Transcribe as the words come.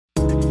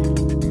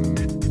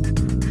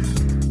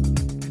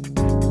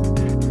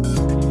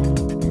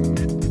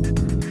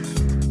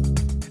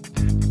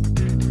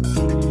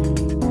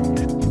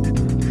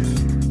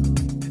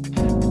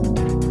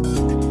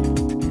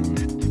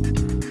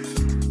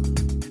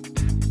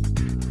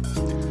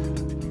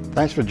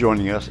Thanks for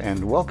joining us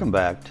and welcome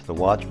back to the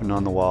Watchman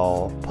on the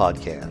Wall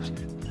podcast.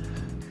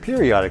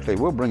 Periodically,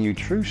 we'll bring you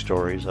true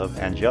stories of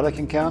angelic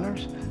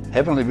encounters,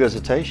 heavenly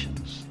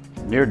visitations,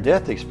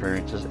 near-death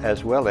experiences,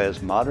 as well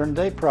as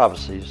modern-day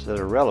prophecies that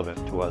are relevant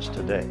to us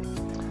today.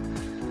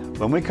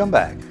 When we come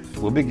back,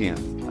 we'll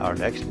begin our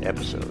next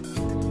episode.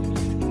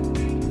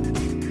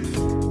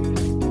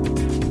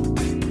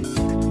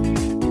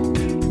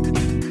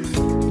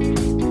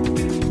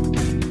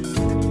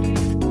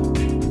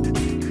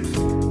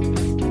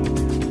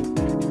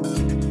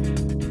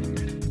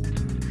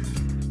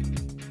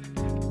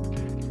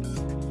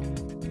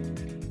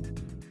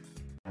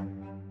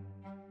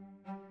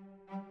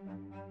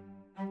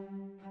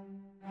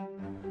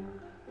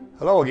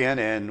 Hello again,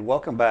 and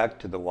welcome back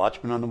to the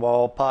Watchman on the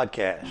Wall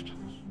podcast.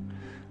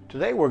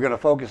 Today we're going to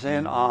focus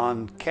in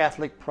on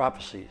Catholic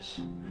prophecies.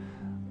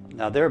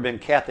 Now, there have been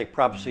Catholic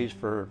prophecies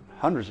for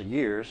hundreds of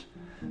years,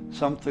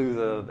 some through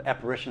the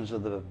apparitions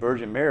of the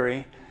Virgin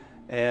Mary,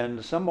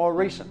 and some more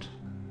recent.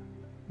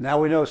 Now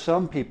we know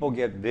some people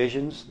get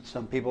visions,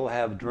 some people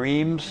have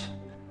dreams.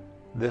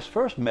 This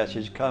first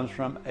message comes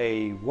from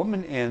a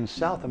woman in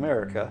South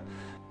America,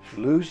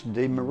 Luz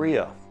de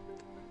Maria,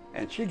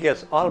 and she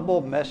gets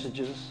audible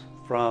messages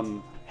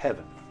from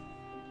heaven.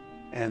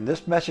 And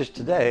this message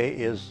today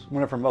is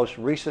one of her most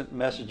recent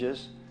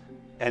messages,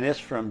 and it's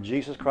from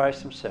Jesus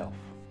Christ himself.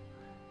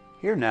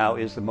 Here now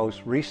is the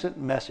most recent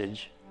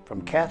message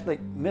from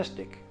Catholic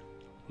mystic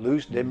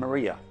Luz de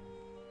Maria.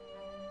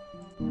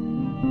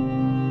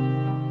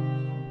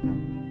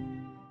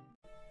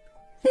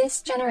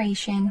 This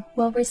generation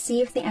will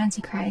receive the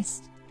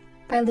Antichrist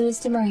by Luz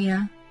de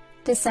Maria,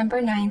 December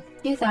 9,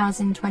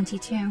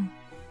 2022.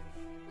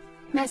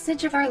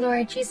 Message of our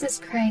Lord Jesus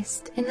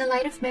Christ in the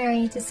light of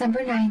Mary,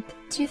 December 9,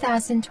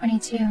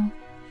 2022.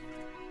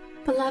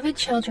 Beloved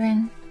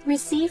children,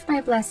 receive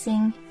my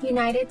blessing,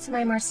 united to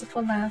my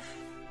merciful love.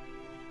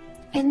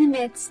 In the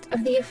midst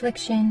of the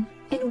affliction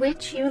in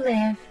which you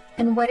live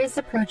and what is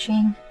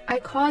approaching, I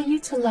call you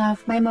to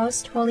love my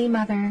most holy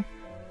Mother,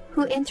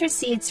 who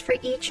intercedes for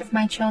each of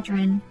my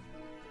children.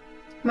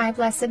 My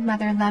Blessed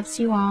Mother loves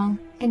you all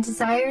and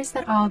desires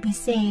that all be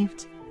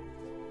saved.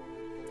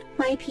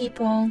 My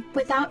people,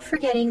 without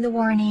forgetting the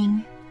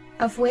warning,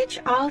 of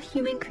which all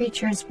human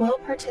creatures will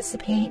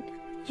participate,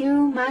 you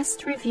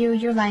must review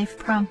your life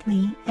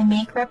promptly and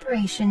make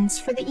reparations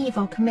for the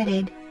evil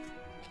committed.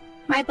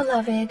 My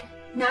beloved,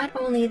 not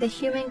only the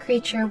human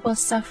creature will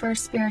suffer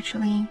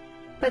spiritually,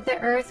 but the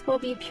earth will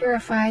be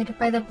purified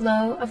by the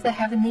blow of the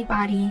heavenly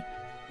body,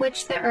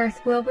 which the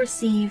earth will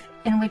receive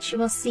and which you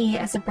will see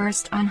as a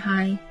burst on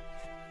high.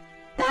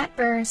 That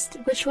burst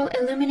which will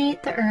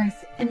illuminate the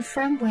earth and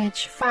from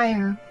which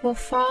fire will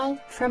fall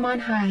from on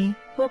high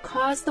will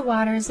cause the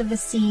waters of the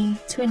sea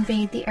to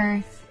invade the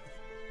earth.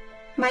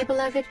 My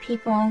beloved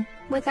people,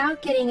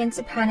 without getting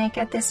into panic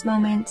at this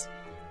moment,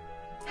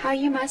 how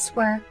you must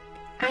work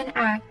and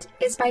act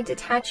is by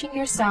detaching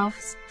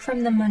yourselves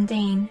from the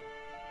mundane.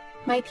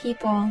 My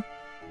people,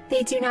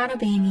 they do not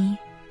obey me.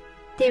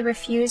 They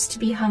refuse to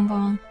be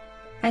humble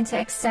and to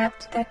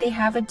accept that they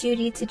have a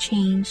duty to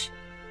change,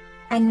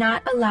 and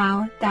not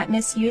allow that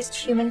misused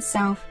human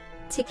self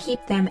to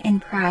keep them in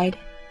pride.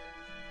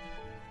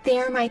 They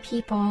are my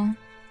people.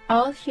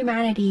 All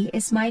humanity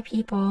is my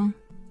people.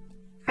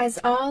 As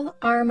all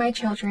are my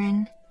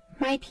children,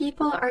 my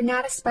people are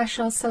not a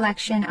special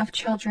selection of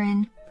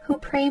children who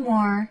pray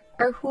more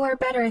or who are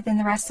better than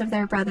the rest of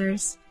their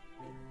brothers.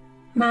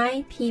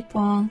 My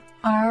people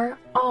are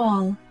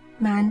all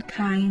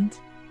mankind.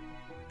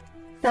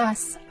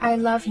 Thus, I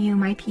love you,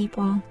 my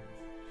people.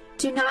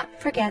 Do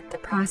not forget the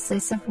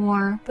process of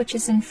war which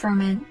is in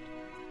ferment.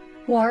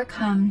 War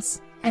comes,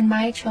 and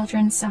my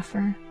children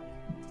suffer.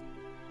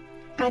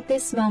 At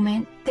this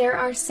moment, there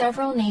are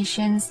several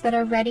nations that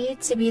are ready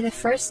to be the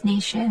first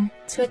nation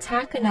to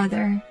attack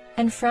another,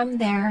 and from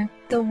there,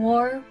 the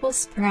war will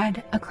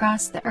spread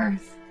across the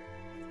earth.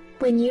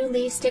 When you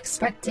least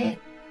expect it,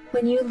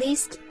 when you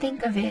least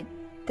think of it,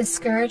 the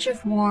scourge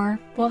of war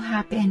will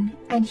happen,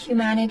 and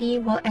humanity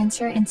will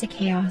enter into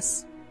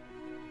chaos.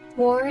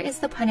 War is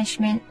the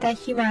punishment that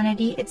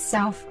humanity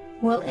itself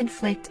will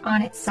inflict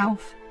on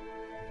itself.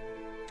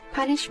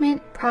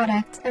 Punishment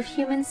product of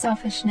human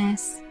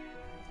selfishness,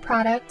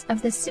 product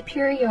of the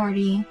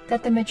superiority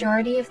that the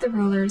majority of the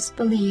rulers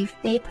believe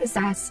they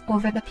possess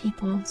over the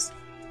peoples.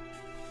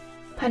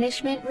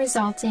 Punishment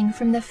resulting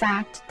from the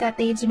fact that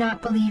they do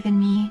not believe in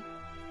me,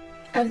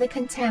 of the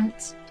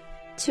contempt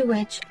to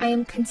which I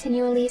am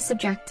continually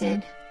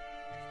subjected,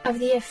 of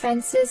the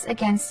offenses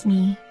against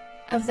me,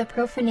 of the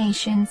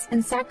profanations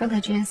and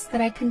sacrileges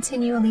that I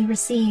continually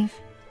receive.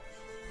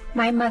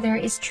 My mother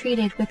is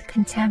treated with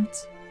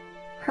contempt.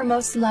 Her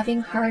most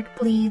loving heart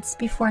bleeds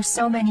before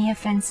so many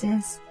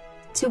offenses,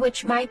 to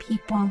which my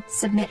people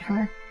submit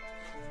her.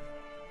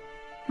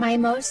 My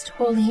most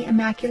holy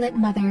Immaculate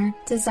Mother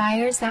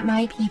desires that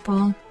my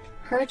people,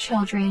 her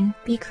children,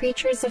 be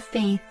creatures of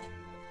faith,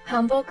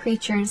 humble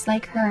creatures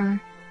like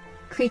her,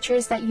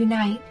 creatures that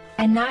unite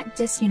and not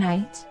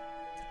disunite.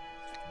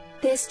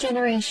 This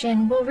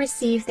generation will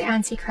receive the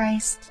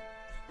Antichrist.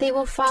 They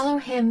will follow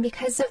him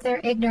because of their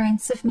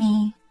ignorance of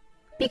me,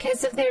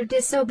 because of their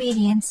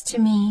disobedience to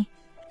me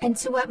and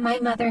to what my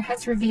mother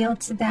has revealed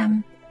to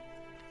them.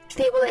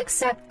 They will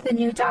accept the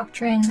new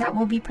doctrine that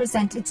will be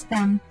presented to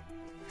them,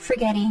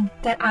 forgetting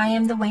that I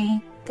am the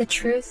way, the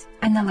truth,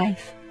 and the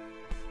life.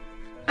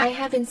 I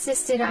have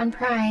insisted on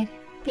pride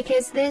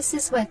because this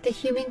is what the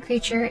human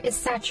creature is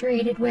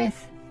saturated with,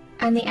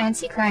 and the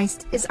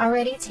Antichrist is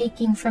already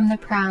taking from the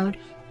proud,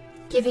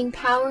 giving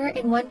power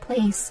in one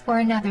place or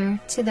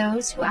another to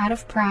those who out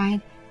of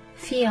pride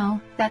feel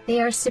that they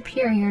are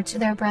superior to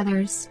their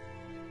brothers.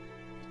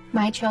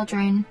 My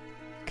children,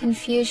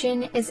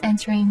 confusion is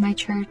entering my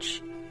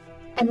church,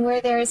 and where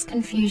there is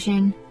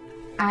confusion,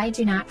 I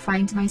do not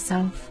find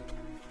myself,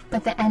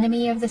 but the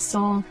enemy of the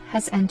soul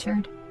has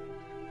entered.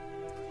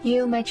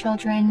 You, my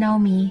children, know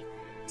me,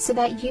 so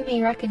that you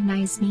may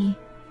recognize me.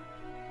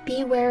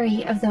 Be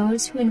wary of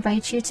those who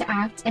invite you to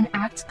act and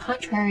act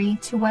contrary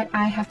to what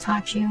I have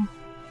taught you.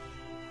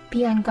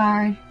 Be on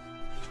guard.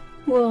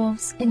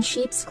 Wolves in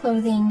sheep's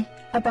clothing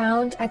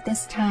abound at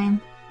this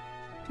time.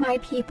 My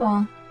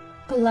people,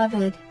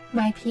 beloved,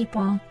 my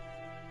people,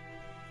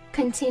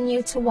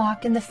 continue to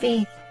walk in the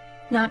faith,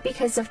 not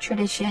because of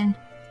tradition,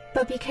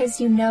 but because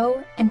you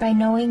know, and by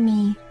knowing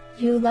me,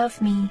 you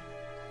love me.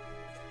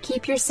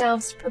 Keep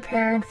yourselves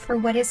prepared for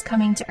what is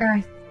coming to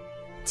earth,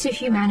 to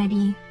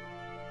humanity,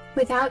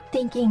 without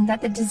thinking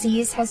that the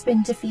disease has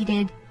been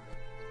defeated.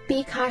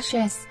 Be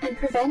cautious and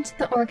prevent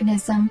the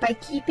organism by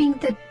keeping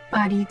the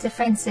body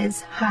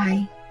defenses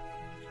high.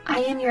 I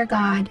am your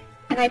God,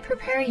 and I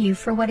prepare you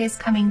for what is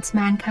coming to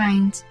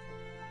mankind.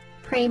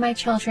 Pray, my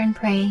children,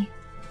 pray.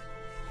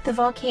 The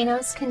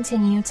volcanoes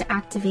continue to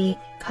activate,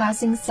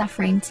 causing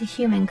suffering to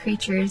human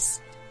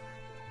creatures.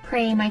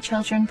 Pray, my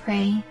children,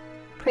 pray.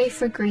 Pray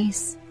for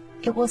Greece.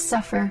 It will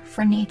suffer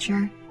for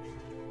nature.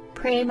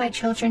 Pray, my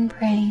children,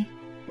 pray.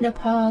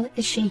 Nepal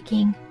is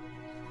shaking.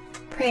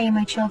 Pray,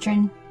 my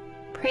children.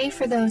 Pray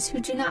for those who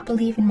do not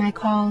believe in my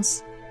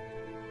calls.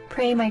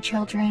 Pray, my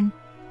children.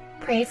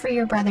 Pray for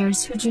your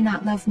brothers who do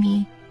not love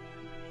me.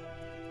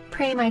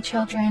 Pray, my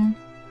children.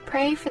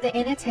 Pray for the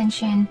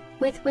inattention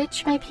with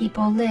which my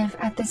people live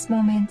at this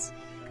moment,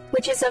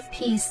 which is of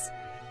peace,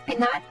 and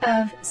not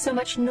of so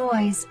much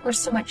noise or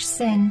so much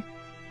sin,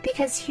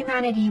 because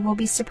humanity will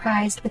be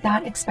surprised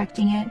without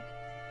expecting it.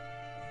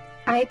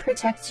 I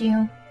protect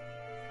you.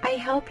 I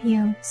help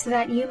you so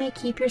that you may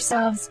keep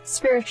yourselves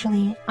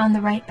spiritually on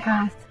the right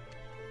path.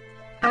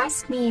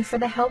 Ask me for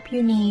the help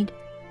you need.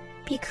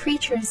 Be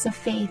creatures of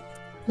faith,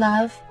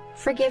 love,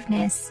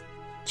 forgiveness,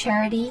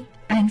 charity,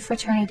 and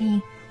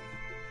fraternity.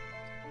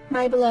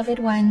 My beloved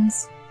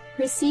ones,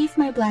 receive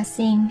my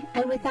blessing,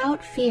 and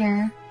without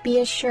fear be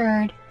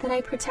assured that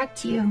I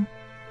protect you.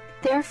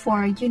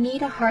 Therefore you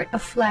need a heart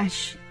of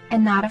flesh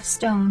and not of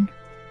stone.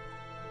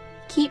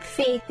 Keep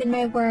faith in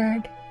my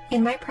word,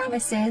 in my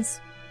promises,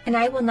 and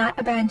I will not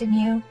abandon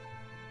you.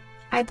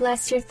 I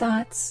bless your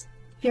thoughts,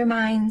 your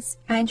minds,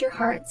 and your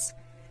hearts,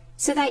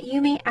 so that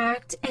you may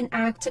act and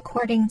act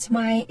according to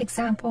my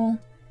example.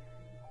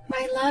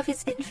 My love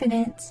is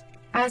infinite,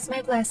 as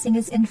my blessing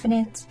is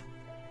infinite.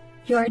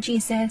 Your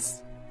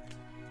Jesus.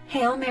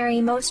 Hail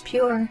Mary, most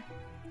pure,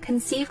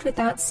 conceived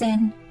without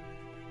sin.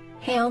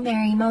 Hail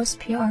Mary, most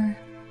pure,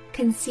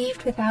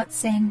 conceived without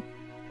sin.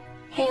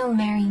 Hail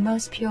Mary,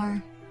 most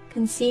pure,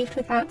 conceived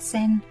without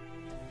sin.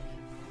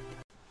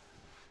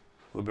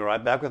 We'll be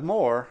right back with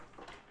more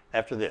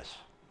after this.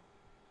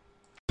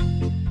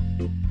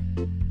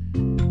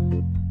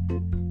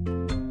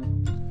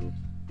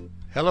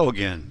 Hello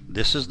again,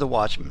 this is The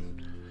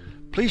Watchman.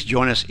 Please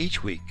join us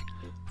each week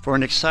for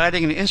an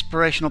exciting and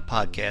inspirational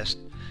podcast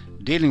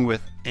dealing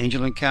with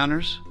angel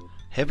encounters,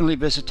 heavenly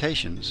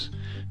visitations,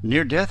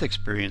 near-death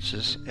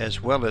experiences,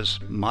 as well as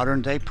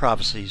modern-day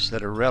prophecies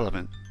that are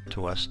relevant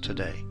to us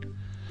today.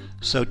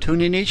 So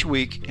tune in each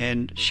week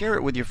and share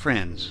it with your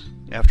friends.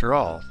 After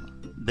all,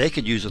 they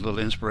could use a little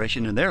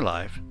inspiration in their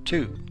life,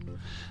 too.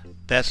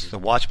 That's the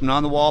Watchman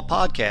on the Wall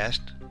podcast,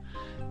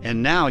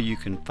 and now you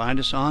can find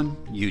us on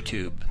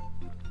YouTube.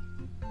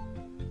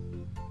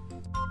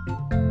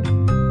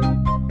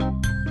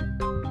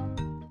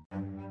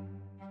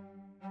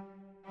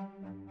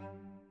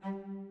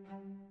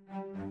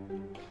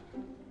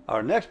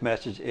 Our next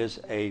message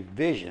is a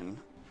vision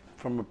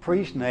from a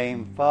priest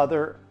named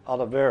Father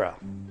Oliveira.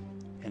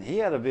 And he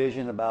had a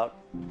vision about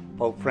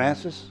Pope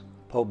Francis,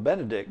 Pope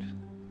Benedict,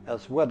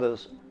 as well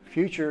as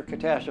future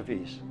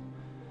catastrophes.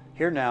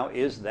 Here now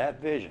is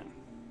that vision.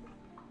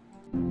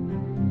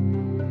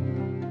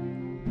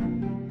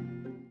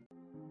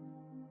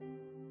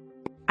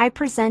 I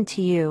present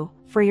to you,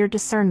 for your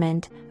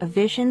discernment, a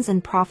visions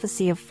and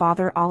prophecy of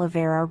Father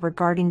Oliveira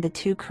regarding the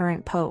two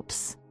current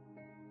popes.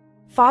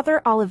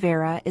 Father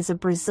Oliveira is a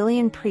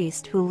Brazilian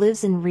priest who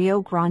lives in Rio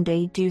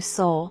Grande do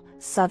Sul,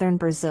 southern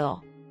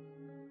Brazil.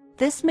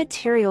 This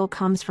material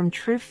comes from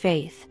True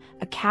Faith,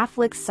 a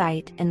Catholic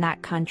site in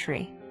that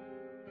country.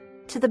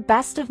 To the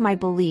best of my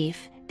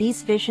belief,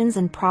 these visions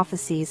and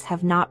prophecies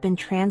have not been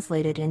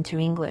translated into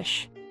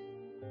English.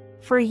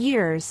 For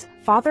years,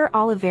 Father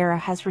Oliveira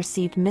has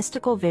received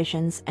mystical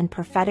visions and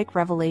prophetic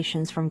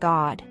revelations from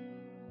God.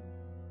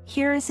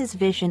 Here is his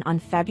vision on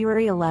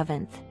February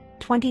 11,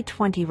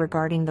 2020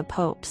 regarding the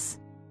popes.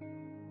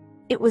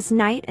 It was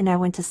night and I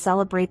went to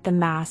celebrate the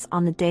Mass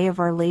on the day of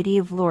Our Lady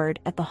of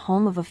Lourdes at the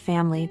home of a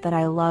family that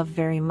I love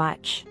very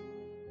much.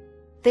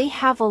 They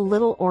have a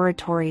little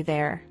oratory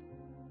there.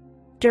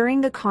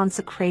 During the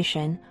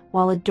consecration,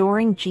 while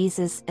adoring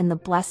Jesus in the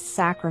Blessed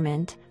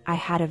Sacrament, I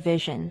had a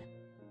vision.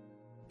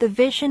 The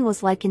vision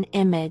was like an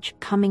image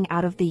coming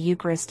out of the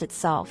Eucharist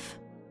itself.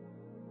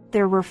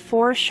 There were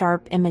 4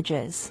 sharp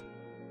images.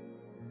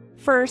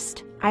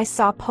 First, I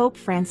saw Pope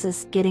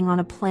Francis getting on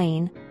a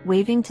plane,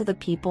 waving to the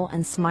people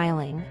and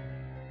smiling.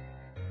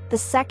 The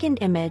second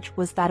image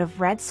was that of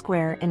Red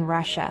Square in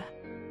Russia.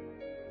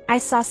 I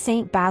saw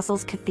St.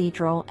 Basil's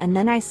Cathedral, and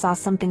then I saw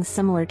something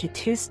similar to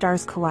 2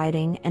 stars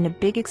colliding and a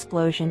big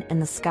explosion in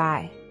the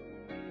sky.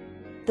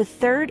 The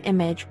third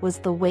image was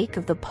the wake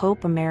of the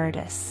Pope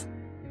Emeritus.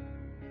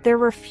 There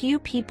were few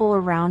people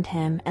around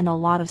him and a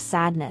lot of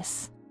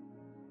sadness.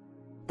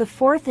 The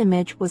fourth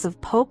image was of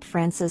Pope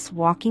Francis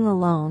walking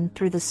alone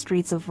through the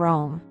streets of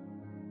Rome.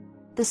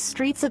 The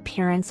street's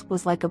appearance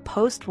was like a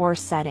post-war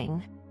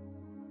setting.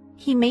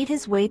 He made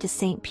his way to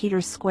St.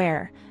 Peter's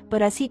Square,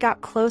 but as he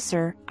got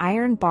closer,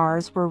 iron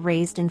bars were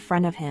raised in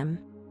front of him.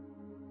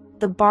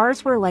 The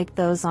bars were like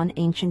those on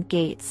ancient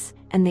gates,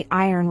 and the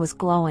iron was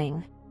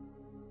glowing.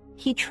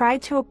 He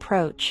tried to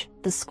approach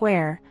the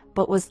square,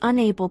 but was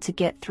unable to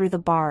get through the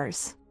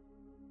bars.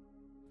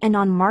 And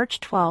on March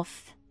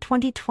 12,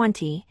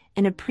 2020,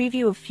 in a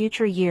preview of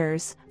future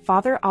years,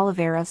 Father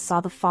Oliveira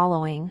saw the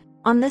following.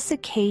 On this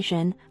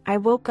occasion, I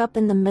woke up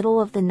in the middle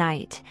of the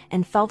night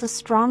and felt a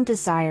strong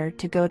desire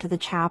to go to the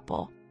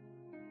chapel.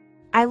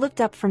 I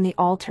looked up from the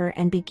altar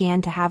and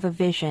began to have a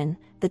vision,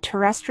 the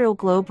terrestrial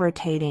globe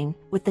rotating,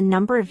 with the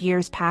number of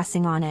years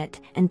passing on it,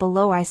 and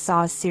below I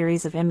saw a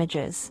series of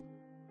images.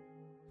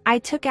 I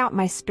took out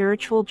my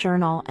spiritual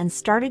journal and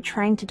started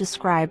trying to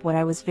describe what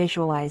I was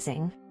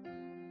visualizing.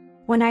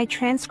 When I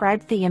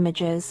transcribed the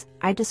images,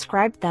 I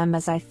described them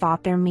as I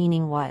thought their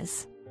meaning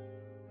was.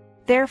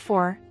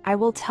 Therefore, I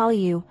will tell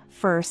you,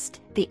 first,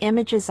 the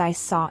images I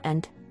saw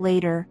and,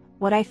 later,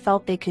 what I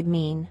felt they could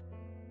mean.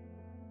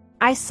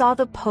 I saw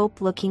the Pope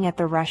looking at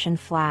the Russian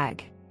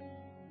flag.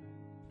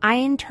 I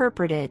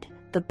interpreted,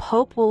 the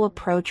Pope will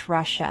approach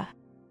Russia.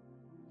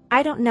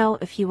 I don't know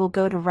if he will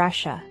go to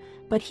Russia,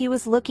 but he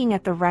was looking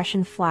at the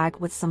Russian flag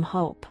with some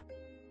hope.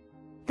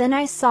 Then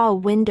I saw a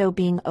window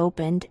being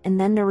opened, and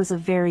then there was a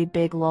very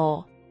big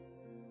lull.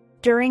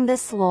 During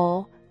this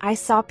lull, I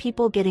saw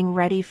people getting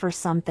ready for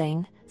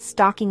something,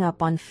 stocking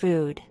up on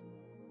food.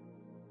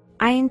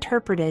 I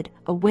interpreted,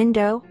 a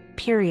window,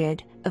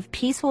 period, of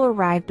peace will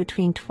arrive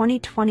between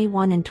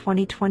 2021 and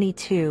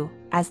 2022,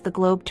 as the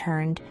globe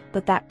turned,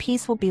 but that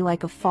peace will be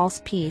like a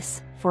false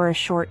peace, for a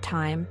short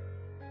time.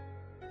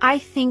 I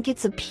think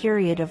it's a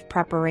period of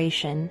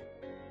preparation.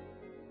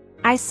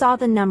 I saw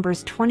the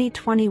numbers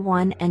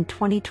 2021 and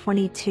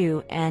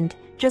 2022 and,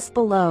 just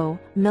below,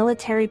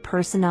 military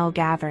personnel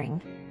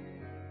gathering.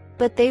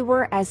 But they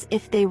were as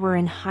if they were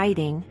in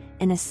hiding,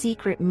 in a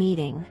secret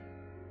meeting.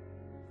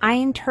 I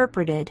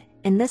interpreted,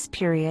 in this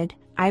period,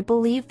 I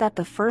believe that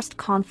the first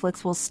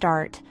conflicts will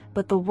start,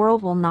 but the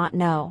world will not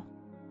know.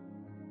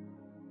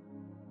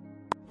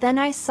 Then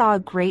I saw a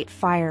great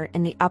fire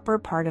in the upper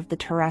part of the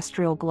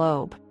terrestrial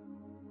globe.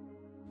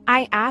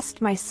 I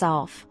asked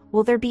myself,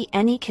 will there be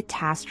any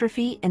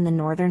catastrophe in the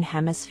northern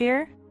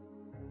hemisphere?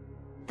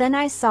 Then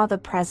I saw the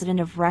president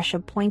of Russia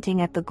pointing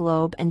at the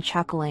globe and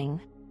chuckling.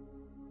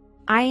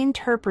 I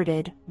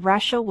interpreted,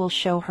 Russia will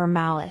show her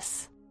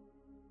malice.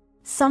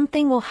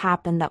 Something will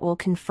happen that will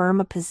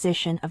confirm a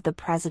position of the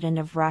president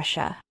of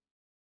Russia.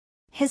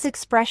 His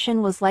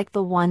expression was like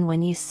the one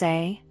when you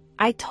say,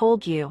 I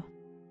told you.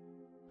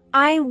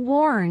 I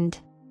warned.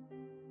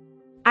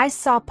 I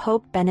saw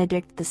Pope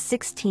Benedict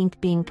XVI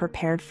being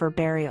prepared for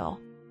burial.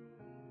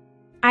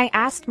 I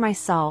asked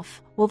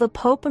myself, will the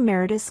Pope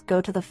Emeritus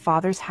go to the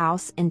Father's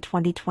house in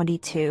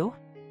 2022?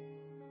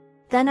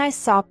 Then I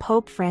saw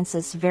Pope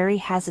Francis very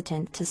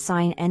hesitant to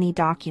sign any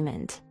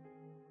document.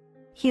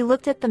 He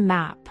looked at the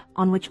map,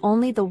 on which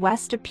only the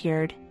West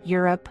appeared,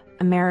 Europe,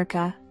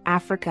 America,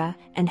 Africa,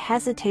 and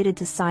hesitated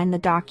to sign the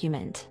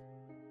document.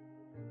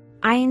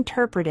 I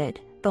interpreted,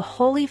 the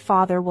Holy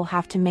Father will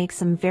have to make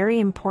some very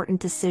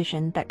important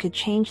decision that could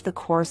change the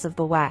course of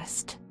the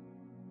West.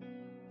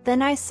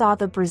 Then I saw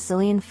the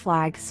Brazilian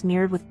flag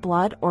smeared with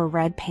blood or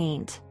red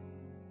paint.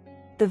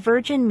 The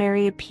Virgin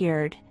Mary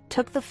appeared,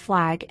 took the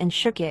flag and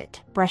shook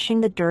it,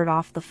 brushing the dirt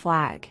off the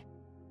flag.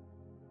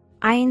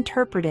 I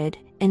interpreted,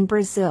 in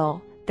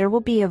Brazil, there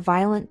will be a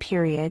violent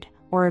period,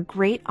 or a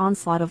great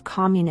onslaught of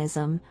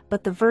communism,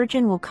 but the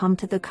Virgin will come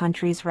to the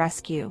country's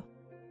rescue.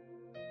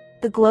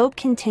 The globe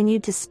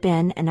continued to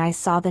spin and I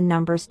saw the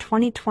numbers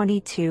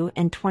 2022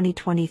 and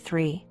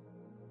 2023.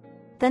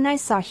 Then I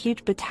saw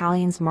huge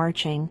battalions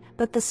marching,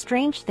 but the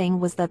strange thing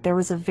was that there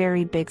was a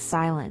very big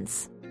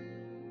silence.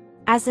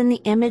 As in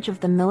the image of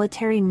the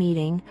military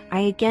meeting, I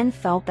again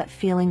felt that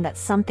feeling that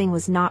something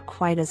was not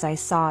quite as I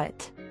saw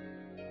it.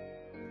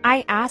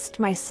 I asked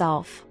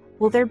myself,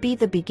 will there be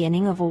the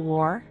beginning of a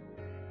war?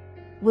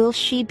 Will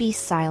she be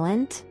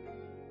silent?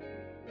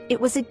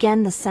 It was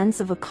again the sense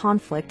of a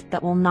conflict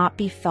that will not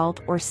be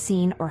felt or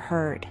seen or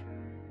heard.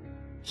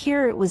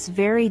 Here it was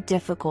very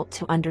difficult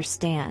to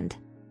understand.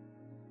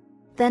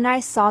 Then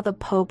I saw the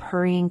Pope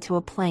hurrying to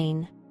a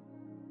plane.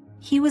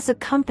 He was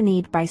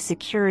accompanied by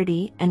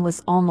security and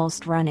was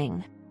almost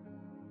running.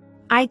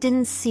 I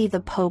didn't see the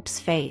Pope's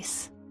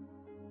face.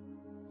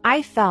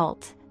 I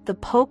felt, the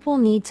Pope will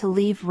need to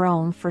leave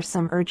Rome for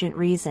some urgent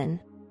reason.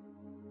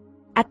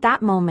 At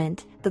that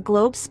moment, the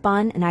globe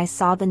spun and I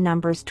saw the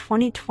numbers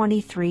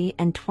 2023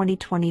 and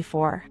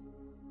 2024.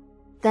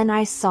 Then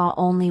I saw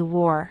only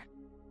war.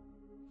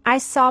 I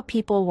saw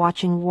people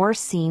watching war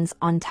scenes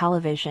on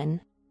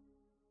television.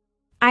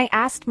 I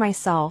asked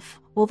myself,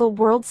 will the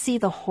world see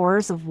the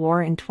horrors of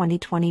war in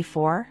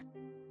 2024?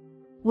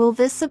 Will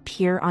this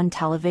appear on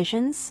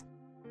televisions?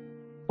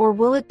 Or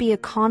will it be a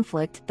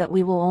conflict that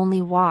we will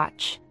only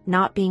watch,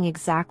 not being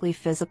exactly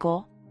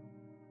physical?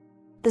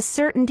 The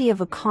certainty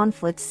of a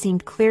conflict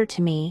seemed clear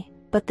to me,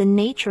 but the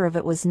nature of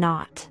it was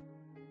not.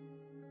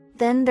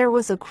 Then there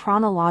was a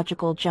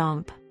chronological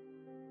jump.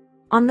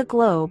 On the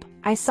globe,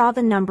 I saw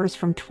the numbers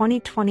from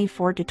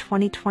 2024 to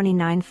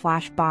 2029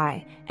 flash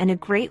by, and a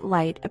great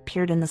light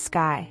appeared in the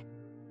sky.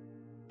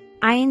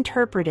 I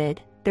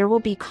interpreted, there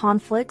will be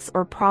conflicts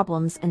or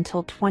problems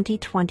until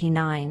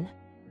 2029.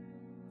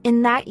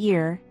 In that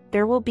year,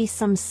 there will be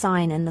some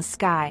sign in the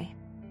sky.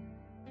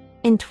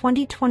 In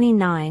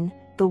 2029,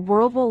 the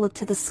world will look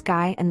to the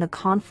sky and the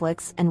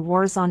conflicts and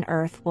wars on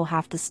earth will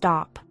have to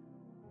stop.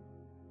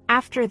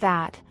 After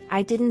that,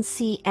 I didn't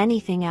see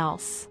anything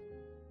else.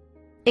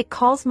 It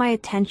calls my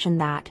attention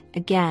that,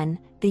 again,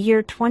 the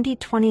year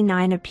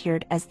 2029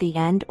 appeared as the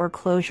end or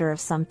closure of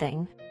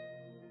something.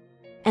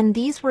 And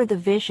these were the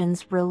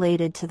visions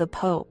related to the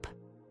Pope.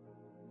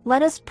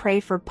 Let us pray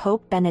for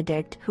Pope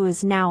Benedict, who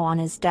is now on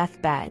his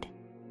deathbed.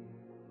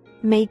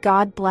 May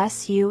God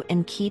bless you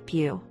and keep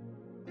you.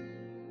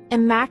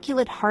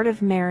 Immaculate Heart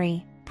of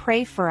Mary,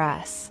 pray for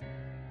us.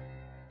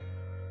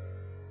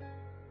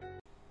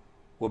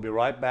 We'll be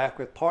right back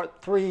with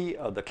part 3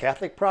 of the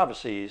Catholic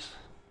Prophecies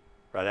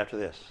right after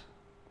this.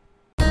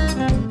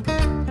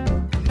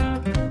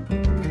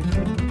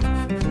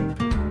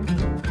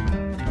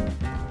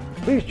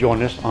 Please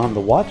join us on the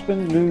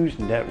Watchman News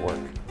Network.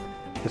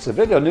 It's a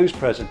video news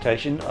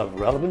presentation of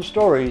relevant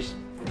stories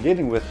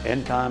dealing with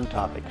end-time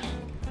topics.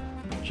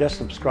 Just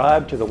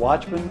subscribe to the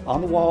Watchman on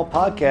the Wall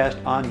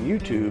podcast on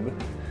YouTube,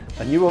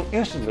 and you will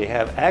instantly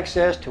have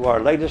access to our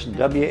latest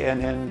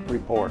WNN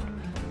report.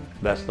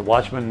 That's the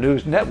Watchman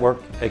News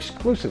Network,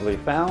 exclusively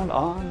found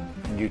on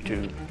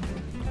YouTube.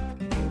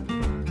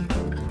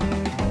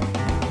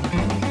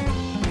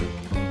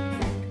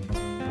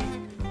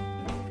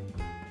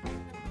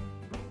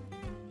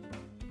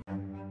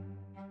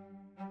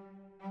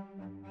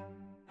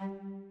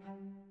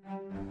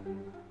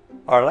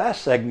 Our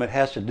last segment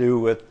has to do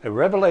with a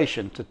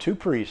revelation to 2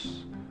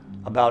 priests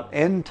about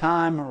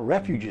end-time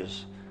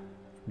refuges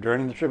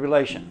during the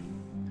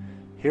tribulation.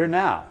 Here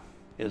now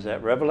is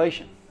that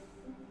revelation.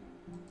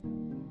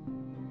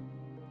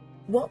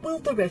 What will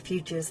the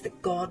refuges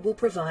that God will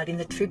provide in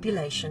the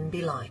tribulation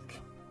be like?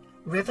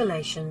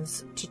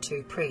 Revelations to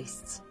 2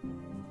 priests.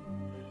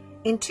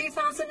 In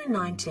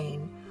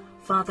 2019,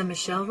 Father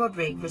Michel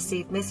Rodrigue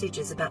received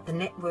messages about the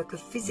network of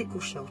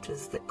physical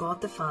shelters that God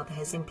the Father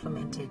has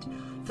implemented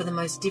for the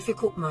most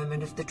difficult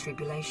moment of the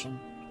tribulation.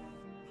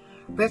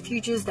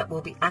 Refuges that will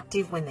be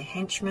active when the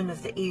henchmen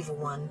of the evil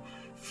one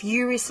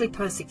furiously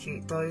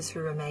persecute those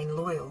who remain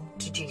loyal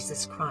to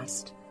Jesus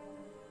Christ.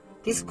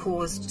 This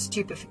caused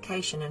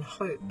stupefaction and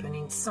hope, and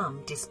in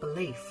some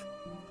disbelief.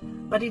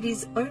 But it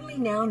is only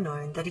now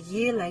known that a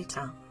year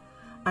later,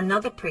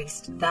 another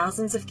priest,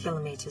 thousands of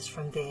kilometers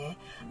from there,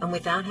 and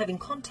without having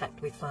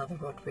contact with Father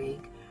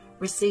Rodrigue,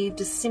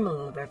 received a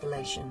similar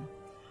revelation,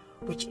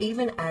 which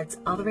even adds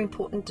other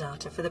important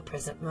data for the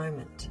present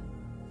moment.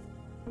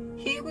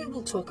 Here we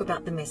will talk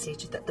about the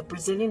message that the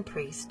Brazilian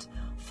priest,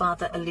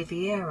 Father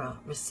Oliveira,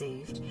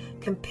 received,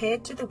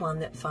 compared to the one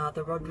that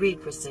Father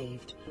Rodrigue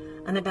received,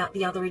 and about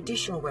the other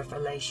additional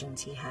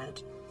revelations he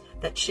had,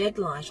 that shed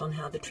light on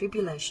how the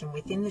tribulation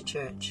within the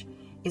Church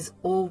is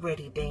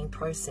already being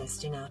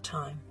processed in our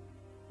time.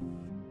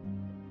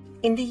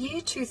 In the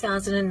year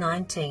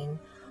 2019,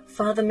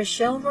 Father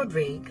Michel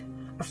Rodrigue,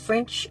 a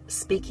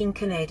French-speaking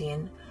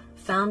Canadian,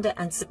 founder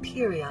and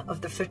superior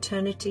of the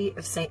Fraternity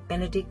of Saint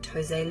Benedict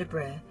José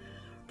Lebré,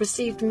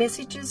 received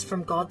messages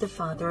from God the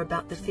Father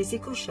about the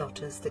physical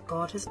shelters that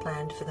God has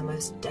planned for the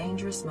most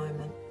dangerous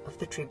moment of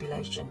the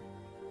tribulation.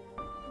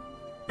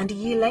 And a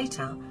year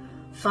later,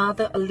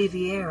 Father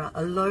Oliveira,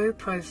 a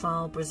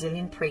low-profile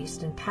Brazilian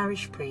priest and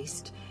parish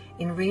priest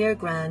in Rio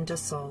Grande do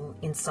Sul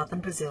in southern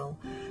Brazil,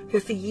 who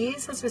for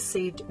years has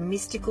received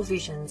mystical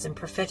visions and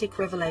prophetic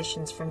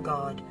revelations from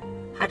God,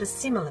 had a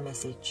similar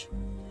message.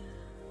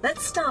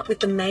 Let's start with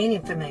the main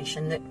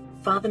information that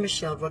Father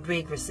Michel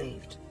Rodrigue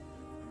received.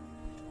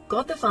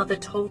 God the Father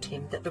told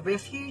him that the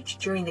refuge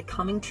during the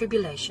coming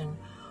tribulation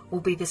will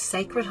be the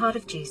Sacred Heart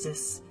of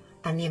Jesus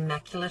and the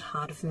Immaculate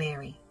Heart of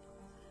Mary,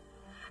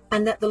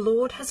 and that the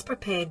Lord has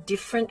prepared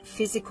different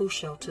physical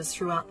shelters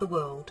throughout the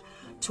world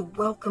to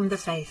welcome the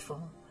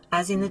faithful,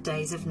 as in the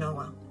days of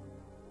Noah.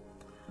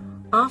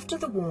 After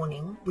the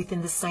warning,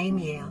 within the same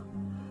year,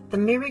 the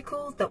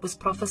miracle that was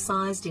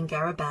prophesied in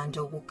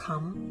Garabandal will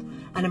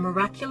come, and a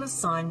miraculous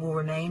sign will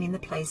remain in the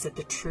place of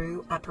the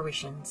true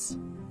apparitions.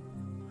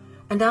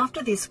 And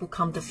after this will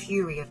come the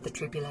fury of the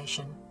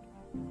tribulation.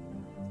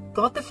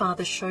 God the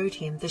Father showed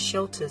him the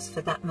shelters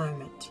for that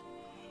moment.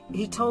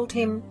 He told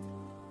him,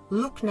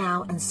 "Look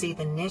now and see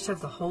the net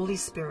of the Holy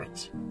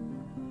Spirit."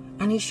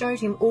 And he showed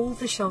him all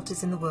the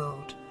shelters in the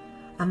world,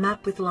 a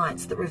map with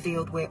lights that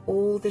revealed where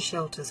all the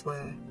shelters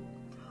were.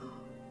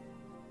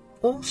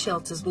 All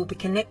shelters will be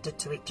connected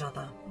to each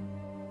other,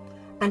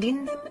 and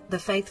in them the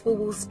faithful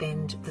will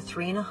spend the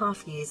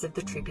 3.5 years of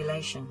the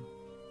tribulation.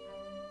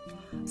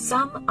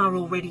 Some are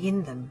already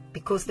in them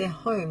because their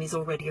home is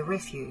already a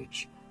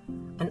refuge,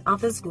 and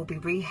others will be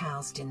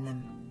rehoused in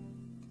them.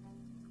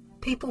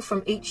 People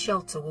from each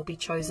shelter will be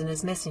chosen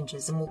as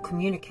messengers and will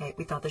communicate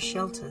with other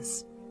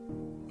shelters.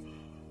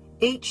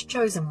 Each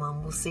chosen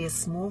one will see a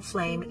small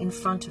flame in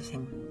front of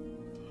him.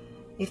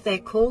 If they're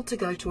called to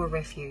go to a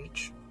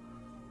refuge,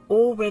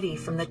 already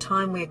from the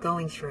time we're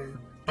going through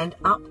and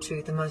up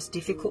to the most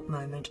difficult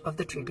moment of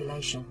the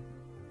tribulation.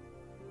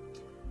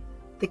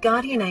 The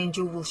guardian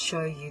angel will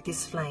show you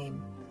this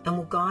flame and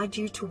will guide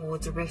you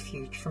towards a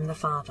refuge from the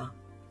Father.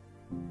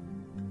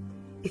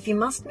 If you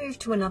must move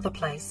to another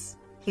place,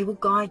 he will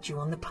guide you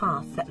on the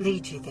path that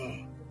leads you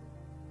there.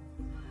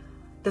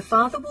 The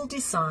Father will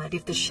decide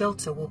if the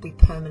shelter will be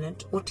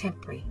permanent or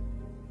temporary.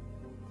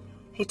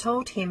 He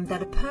told him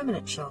that a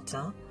permanent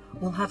shelter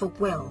will have a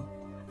well,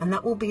 and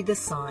that will be the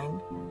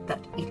sign that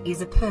it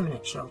is a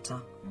permanent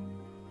shelter.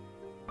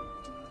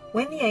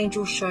 When the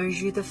angel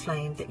shows you the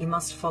flame that you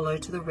must follow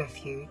to the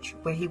refuge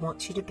where he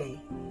wants you to be,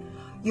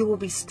 you will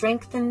be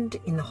strengthened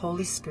in the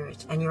Holy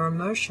Spirit and your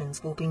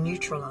emotions will be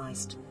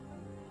neutralized.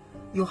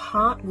 Your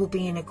heart will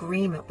be in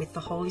agreement with the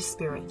Holy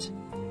Spirit,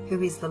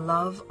 who is the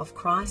love of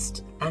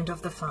Christ and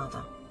of the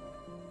Father.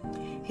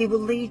 He will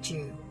lead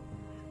you,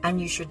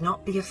 and you should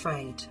not be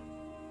afraid.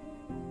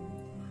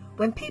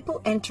 When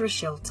people enter a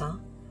shelter,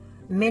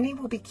 many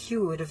will be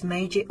cured of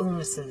major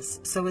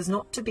illnesses so as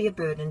not to be a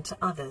burden to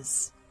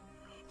others,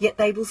 yet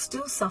they will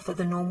still suffer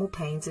the normal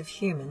pains of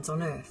humans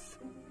on earth.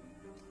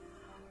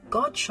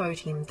 God showed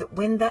him that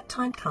when that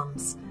time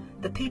comes,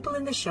 the people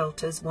in the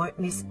shelters won't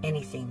miss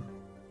anything.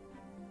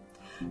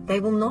 They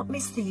will not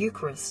miss the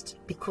Eucharist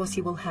because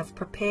he will have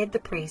prepared the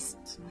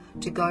priests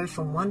to go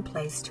from one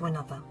place to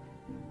another.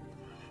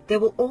 There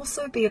will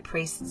also be a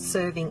priest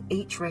serving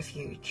each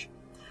refuge,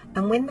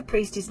 and when the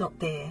priest is not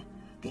there,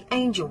 the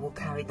angel will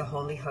carry the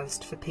Holy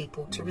Host for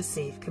people to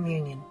receive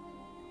communion.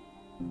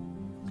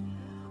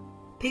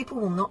 People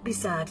will not be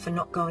sad for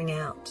not going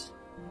out,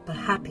 but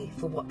happy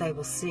for what they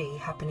will see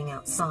happening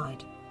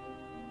outside.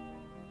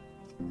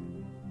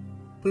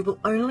 We will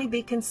only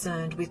be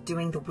concerned with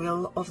doing the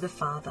will of the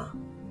Father,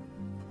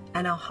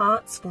 and our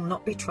hearts will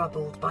not be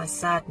troubled by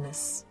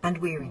sadness and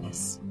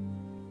weariness.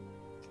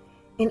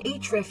 In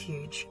each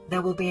refuge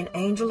there will be an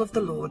angel of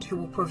the Lord who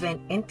will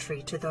prevent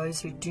entry to those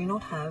who do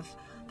not have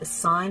the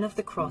sign of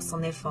the cross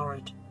on their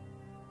forehead.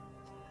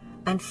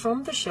 And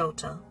from the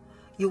shelter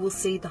you will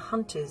see the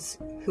hunters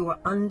who are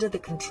under the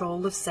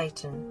control of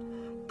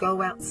Satan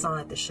go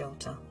outside the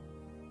shelter.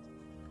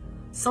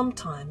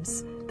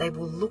 Sometimes they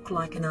will look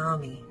like an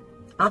army,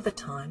 other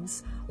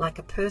times like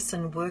a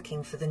person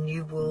working for the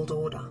New World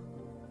Order.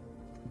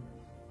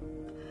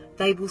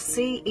 They will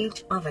see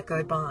each other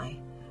go by,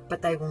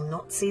 but they will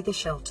not see the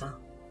shelter.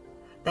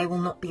 They will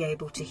not be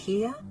able to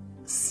hear,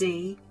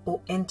 see, or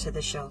enter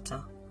the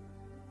shelter.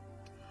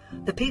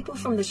 The people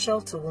from the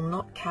shelter will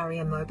not carry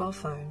a mobile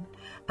phone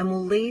and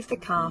will leave the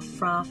car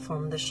far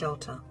from the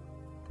shelter.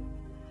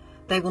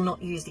 They will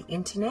not use the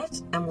internet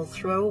and will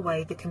throw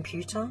away the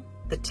computer,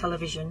 the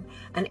television,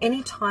 and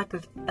any type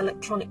of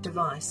electronic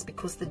device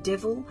because the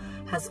devil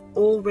has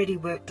already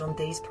worked on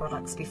these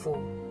products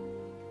before.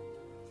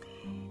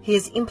 He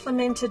has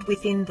implemented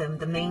within them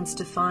the means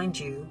to find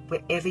you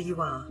wherever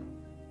you are.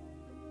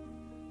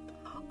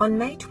 On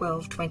May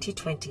 12,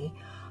 2020,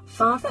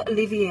 Father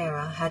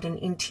Oliveira had an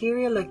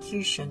interior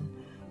locution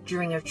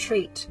during a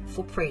retreat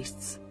for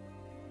priests.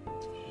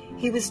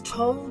 He was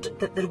told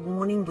that the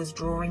warning was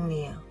drawing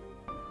near,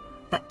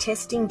 that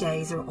testing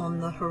days are on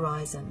the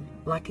horizon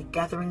like a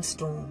gathering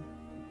storm.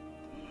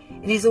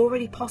 It is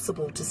already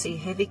possible to see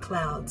heavy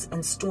clouds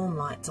and storm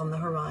lights on the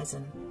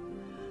horizon.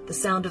 The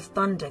sound of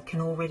thunder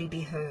can already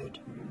be heard.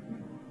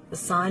 The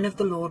sign of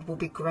the Lord will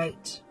be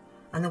great,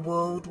 and the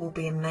world will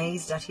be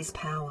amazed at his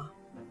power.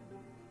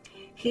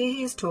 Here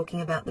he is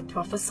talking about the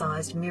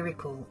prophesied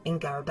miracle in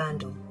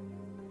Garabandal.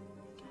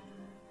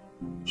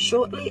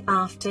 Shortly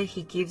after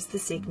he gives the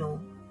signal,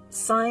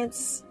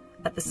 science,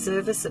 at the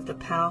service of the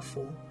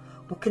powerful,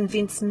 will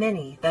convince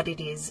many that it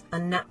is a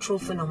natural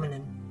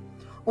phenomenon,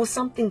 or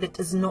something that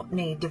does not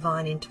need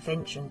divine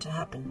intervention to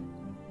happen.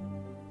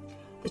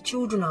 The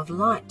children of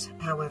light,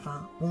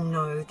 however, will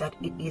know that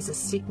it is a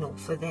signal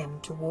for them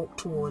to walk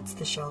towards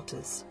the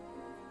shelters.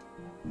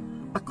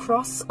 A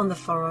cross on the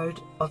forehead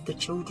of the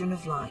children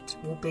of light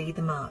will be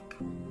the mark.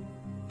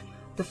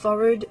 The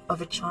forehead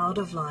of a child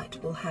of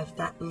light will have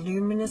that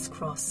luminous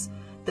cross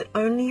that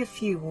only a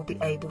few will be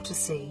able to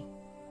see.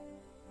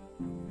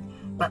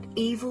 But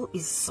evil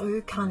is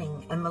so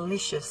cunning and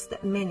malicious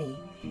that many,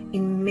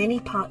 in many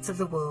parts of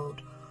the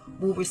world,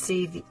 will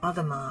receive the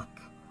other mark,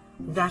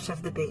 that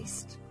of the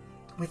beast,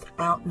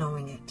 without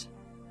knowing it.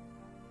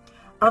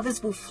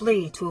 Others will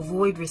flee to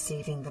avoid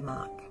receiving the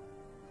mark,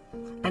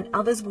 and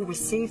others will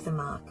receive the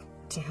mark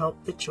to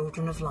help the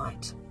children of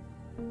light.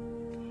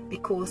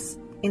 Because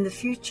in the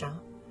future,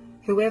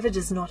 whoever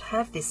does not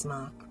have this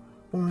mark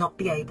will not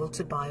be able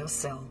to buy or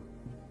sell.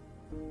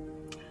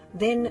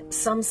 Then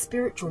some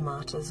spiritual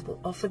martyrs will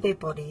offer their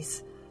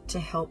bodies to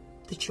help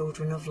the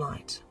children of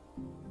light.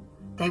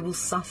 They will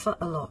suffer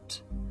a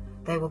lot.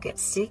 They will get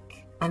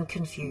sick and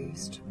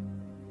confused.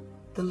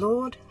 The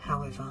Lord,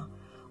 however,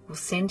 will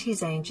send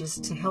his angels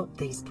to help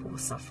these poor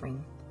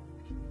suffering.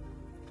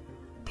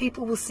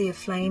 People will see a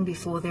flame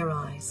before their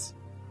eyes.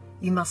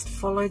 You must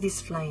follow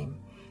this flame,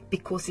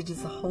 because it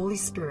is the Holy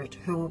Spirit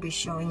who will be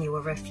showing you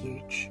a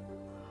refuge.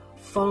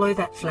 Follow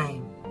that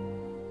flame.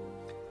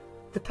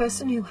 The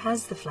person who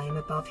has the flame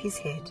above his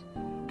head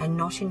and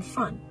not in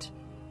front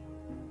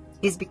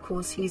is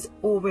because he is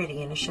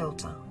already in a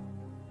shelter.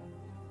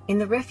 In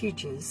the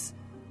refuges,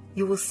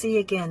 you will see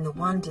again the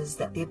wonders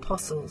that the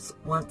apostles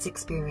once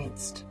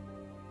experienced.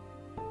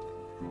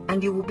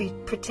 And you will be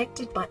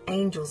protected by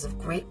angels of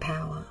great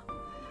power,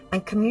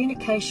 and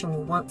communication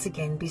will once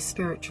again be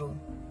spiritual.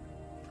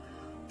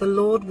 The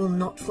Lord will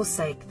not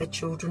forsake the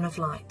children of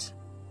light.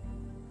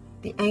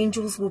 The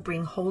angels will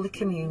bring Holy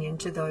Communion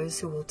to those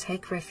who will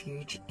take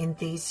refuge in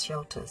these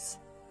shelters.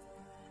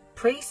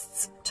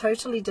 Priests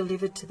totally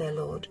delivered to their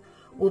Lord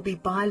will be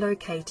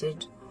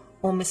bilocated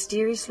or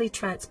mysteriously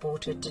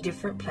transported to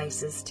different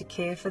places to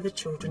care for the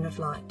children of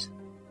light.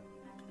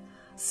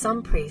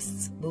 Some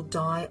priests will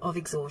die of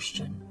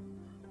exhaustion,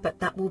 but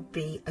that will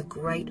be a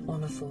great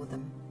honor for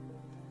them.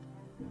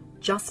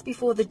 Just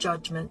before the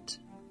judgment,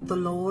 the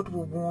Lord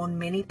will warn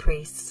many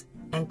priests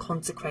and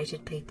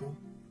consecrated people.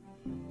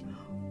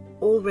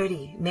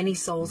 Already many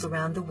souls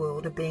around the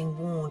world are being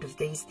warned of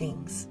these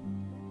things.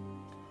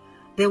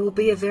 There will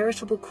be a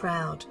veritable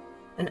crowd,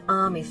 an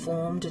army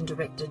formed and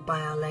directed by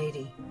Our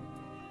Lady.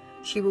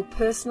 She will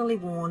personally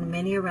warn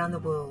many around the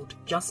world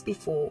just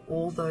before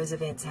all those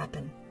events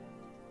happen.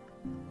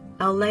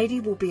 Our Lady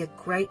will be a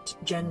great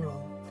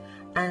general,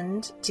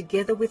 and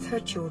together with her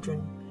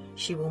children,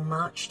 she will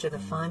march to the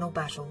final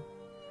battle.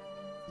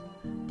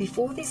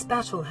 Before this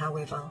battle,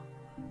 however,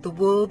 the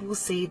world will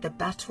see the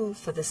battle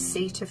for the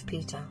seat of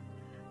Peter,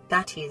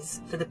 that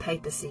is, for the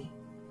papacy.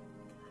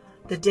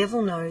 The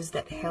devil knows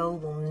that hell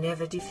will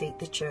never defeat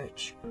the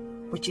church,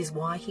 which is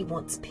why he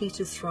wants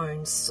Peter's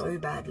throne so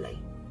badly.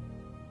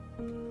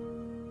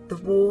 The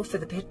war for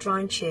the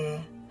Petrine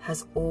chair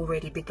has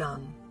already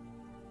begun.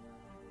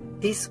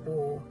 This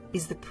war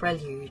is the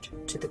prelude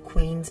to the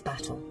Queen's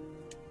battle.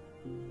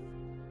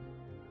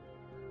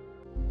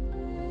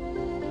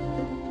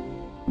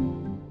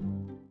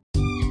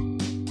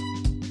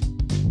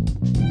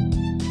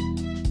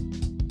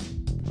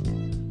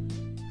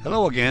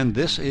 Hello again,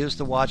 this is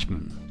The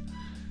Watchman.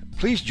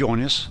 Please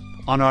join us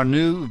on our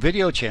new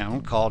video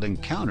channel called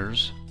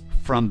Encounters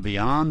from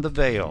Beyond the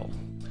Veil.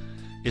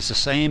 It's the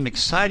same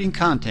exciting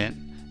content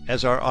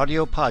as our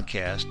audio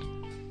podcast,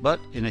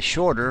 but in a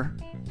shorter,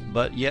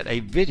 but yet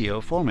a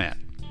video format.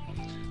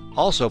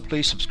 Also,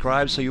 please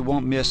subscribe so you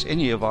won't miss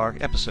any of our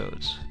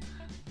episodes.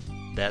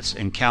 That's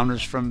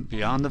Encounters from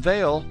Beyond the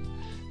Veil,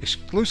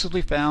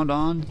 exclusively found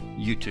on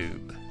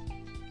YouTube.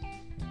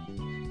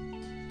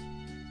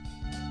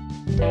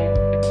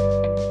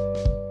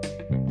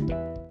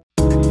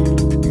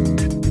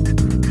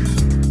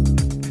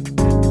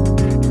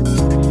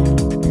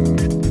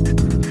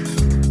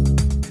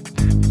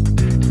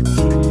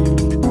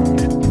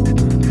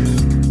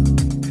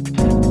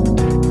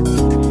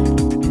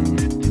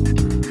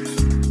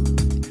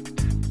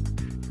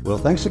 Well,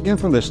 thanks again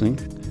for listening,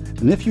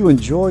 and if you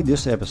enjoyed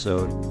this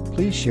episode,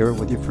 please share it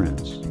with your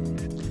friends.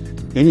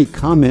 Any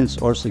comments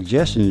or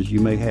suggestions you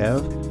may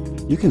have,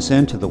 you can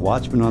send to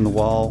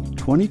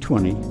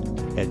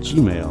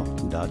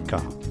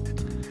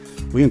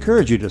thewatchmanonthewall2020@gmail.com. We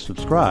encourage you to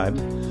subscribe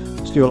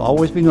so you'll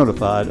always be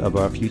notified of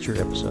our future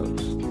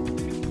episodes.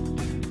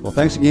 Well,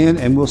 thanks again,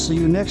 and we'll see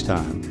you next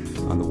time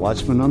on the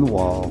Watchman on the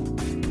Wall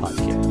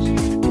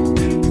podcast.